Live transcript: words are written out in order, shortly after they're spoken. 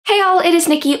y'all, it is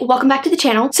Nikki. Welcome back to the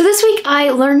channel. So this week I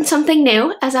learned something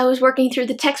new as I was working through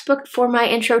the textbook for my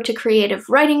Intro to Creative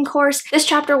Writing course. This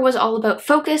chapter was all about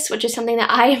focus, which is something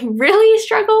that I really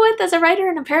struggle with as a writer,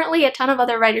 and apparently a ton of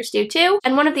other writers do too.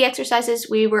 And one of the exercises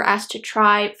we were asked to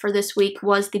try for this week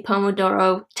was the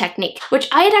Pomodoro Technique, which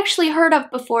I had actually heard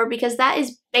of before because that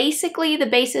is basically the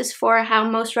basis for how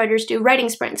most writers do writing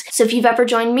sprints. So if you've ever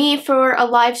joined me for a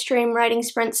live stream writing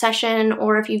sprint session,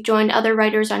 or if you've joined other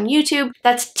writers on YouTube,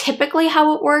 that's typically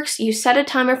how it works. You set a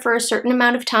timer for a certain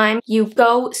amount of time, you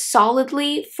go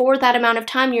solidly for that amount of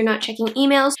time, you're not checking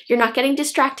emails, you're not getting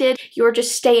distracted, you're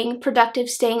just staying productive,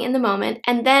 staying in the moment,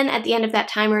 and then at the end of that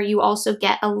timer you also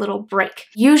get a little break.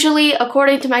 Usually,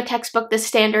 according to my textbook, the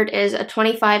standard is a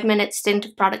 25-minute stint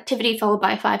of productivity followed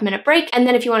by a 5-minute break, and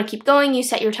then if you want to keep going, you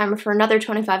set your timer for another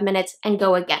 25 minutes and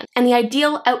go again. And the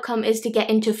ideal outcome is to get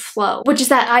into flow, which is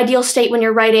that ideal state when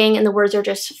you're writing and the words are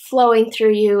just flowing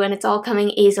through you and it's all coming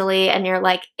easily and you're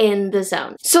like in the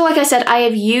zone. So like I said, I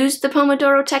have used the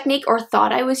Pomodoro technique, or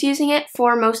thought I was using it,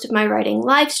 for most of my writing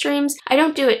live streams. I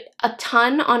don't do it a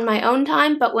ton on my own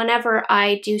time, but whenever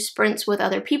I do sprints with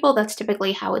other people, that's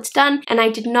typically how it's done. And I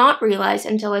did not realize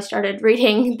until I started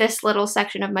reading this little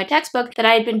section of my textbook that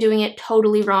I had been doing it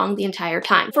totally wrong the entire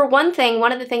time. For one thing,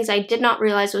 one of the things I did not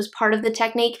realize was part of the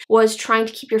technique was trying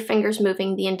to keep your fingers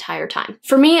moving the entire time.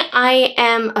 For me, I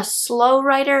am a slow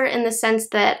writer in the sense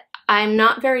that I'm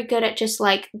not very good at just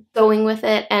like going with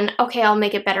it and okay, I'll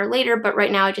make it better later, but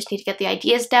right now I just need to get the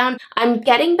ideas down. I'm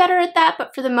getting better at that,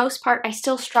 but for the most part, I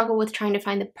still struggle with trying to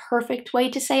find the perfect way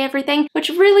to say everything, which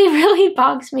really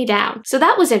bogs me down. So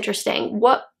that was interesting.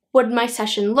 What would my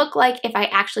session look like if I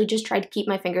actually just tried to keep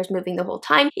my fingers moving the whole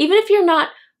time? Even if you're not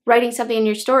writing something in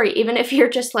your story, even if you're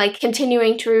just like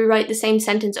continuing to rewrite the same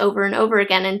sentence over and over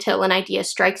again until an idea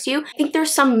strikes you, I think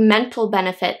there's some mental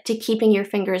benefit to keeping your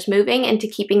fingers moving and to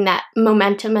keeping that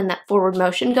momentum and that forward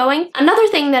motion going. Another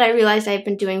thing that I realized I've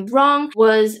been doing wrong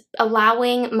was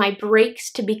allowing my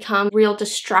breaks to become real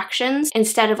distractions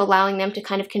instead of allowing them to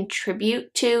kind of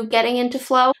contribute to getting into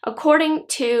flow. According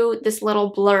to this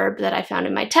little blurb that I found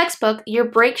in my textbook, your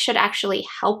break should actually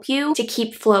help you to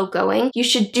keep flow going. You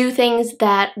should do things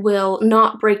that will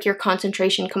not break your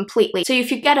concentration completely. So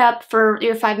if you get up for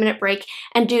your 5-minute break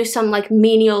and do some like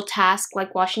menial task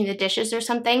like washing the dishes or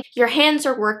something, your hands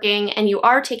are working and you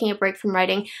are taking a break from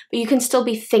writing, but you can still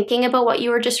be thinking about what you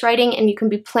were just writing and you can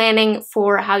be planning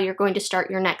for how you're going to start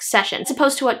your next session. As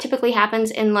opposed to what typically happens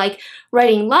in like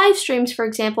writing live streams, for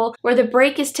example, where the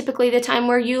break is typically the time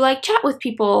where you like chat with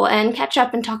people and catch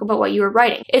up and talk about what you were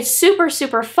writing. It's super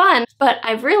fun, but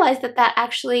I've realized that that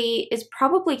actually is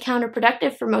probably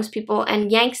counterproductive for most people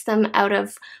and yanks them out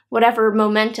of whatever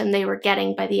momentum they were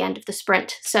getting by the end of the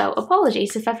sprint. So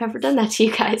apologies if I've ever done that to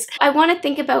you guys. I want to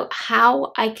think about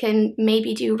how I can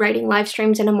maybe do writing live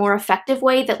streams in a more effective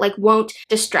way that like won't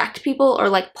distract people or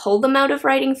like pull them out of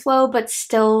writing flow, but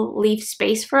still leave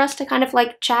space for us to kind of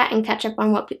like chat and catch up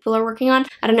on what people are working on.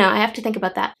 I don't know, I have to think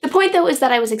about that. The point though is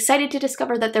that I was excited to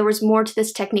discover that there was more to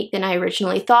this technique than I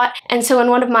originally thought. And so in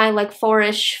one of my like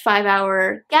 4-ish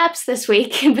 5-hour gaps this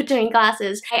week in between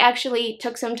classes, I actually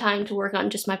took some time to work on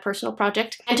just my personal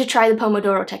project and to try the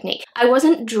Pomodoro technique. I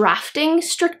wasn't drafting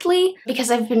strictly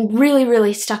because I've been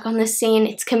really stuck on this scene.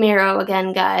 It's Camaro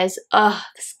again, guys. Ugh,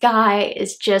 this guy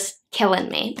is just killing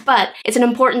me. But it's an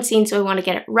important scene, so I want to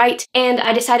get it right. And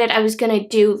I decided I was going to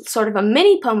do sort of a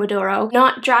mini Pomodoro,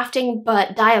 not drafting,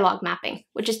 but dialogue mapping,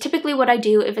 which is typically what I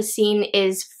do if a scene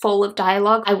is full of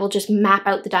dialogue. I will just map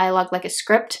out the dialogue like a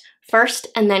script first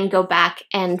and then go back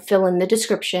and fill in the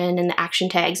description and the action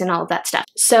tags and all of that stuff.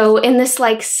 So in this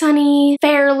like sunny,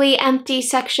 fairly empty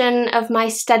section of my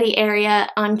study area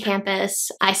on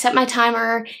campus, I set my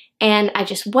timer and I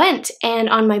just went, and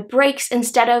on my breaks,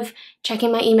 instead of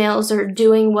checking my emails or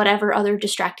doing whatever other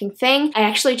distracting thing, I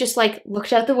actually just like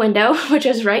looked out the window, which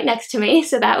was right next to me,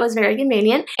 so that was very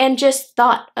convenient, and just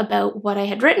thought about what I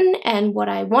had written and what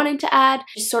I wanted to add.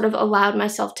 Just sort of allowed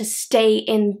myself to stay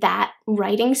in that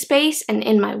writing space and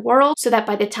in my world so that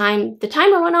by the time the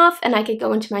timer went off and I could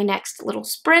go into my next little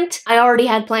sprint, I already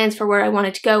had plans for where I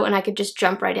wanted to go and I could just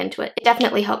jump right into it. It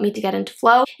definitely helped me to get into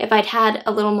flow. If I'd had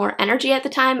a little more energy at the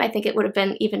time, I think it would have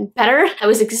been even better. I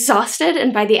was exhausted,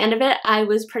 and by the end of it, I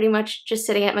was pretty much just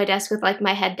sitting at my desk with like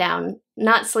my head down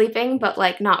not sleeping, but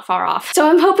like not far off. So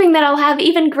I'm hoping that I'll have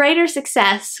even greater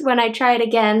success when I try it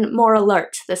again, more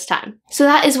alert this time. So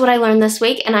that is what I learned this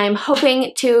week, and I'm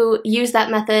hoping to use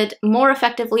that method more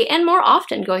effectively and more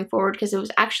often going forward because it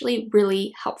was actually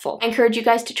really helpful. I encourage you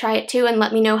guys to try it too and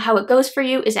let me know how it goes for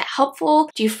you. Is it helpful?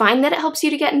 Do you find that it helps you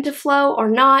to get into flow or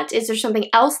not? Is there something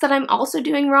else that I'm also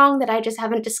doing wrong that I just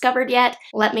haven't discovered yet?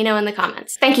 Let me know in the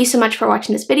comments. Thank you so much for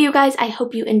watching this video, guys. I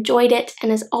hope you enjoyed it,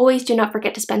 and as always, do not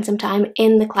forget to spend some time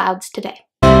in the clouds today.